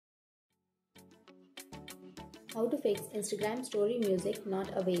How to fix Instagram story music not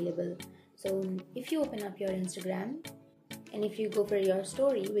available. So if you open up your Instagram and if you go for your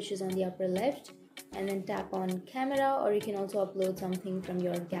story, which is on the upper left, and then tap on camera, or you can also upload something from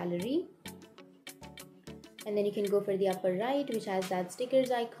your gallery, and then you can go for the upper right, which has that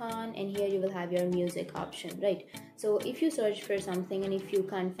stickers icon, and here you will have your music option, right? So if you search for something and if you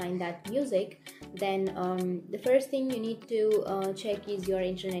can't find that music, then the first thing you need to check is your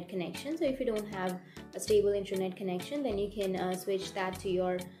internet connection. So if you don't have a stable internet connection, then you can switch that to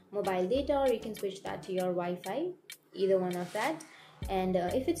your mobile data, or you can switch that to your Wi-Fi, either one of that. And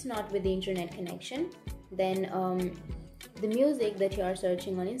if it's not with the internet connection, then the music that you are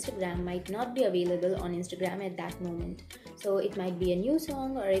searching on Instagram might not be available on Instagram at that moment. So it might be a new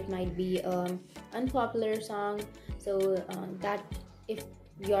song, or it might be an unpopular song. So that if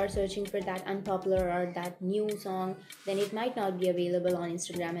you are searching for that unpopular or that new song, then it might not be available on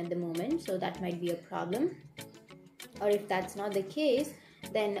Instagram at the moment. So that might be a problem. Or if that's not the case,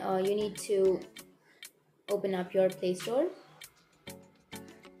 then you need to open up your Play Store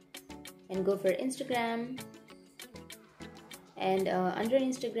and go for Instagram. And under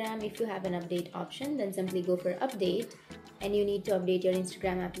Instagram, if you have an update option, then simply go for update, and you need to update your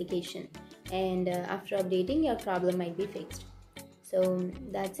Instagram application. And after updating, your problem might be fixed. So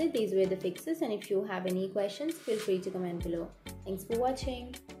that's it. These were the fixes, and if you have any questions, feel free to comment below. Thanks for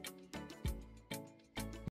watching.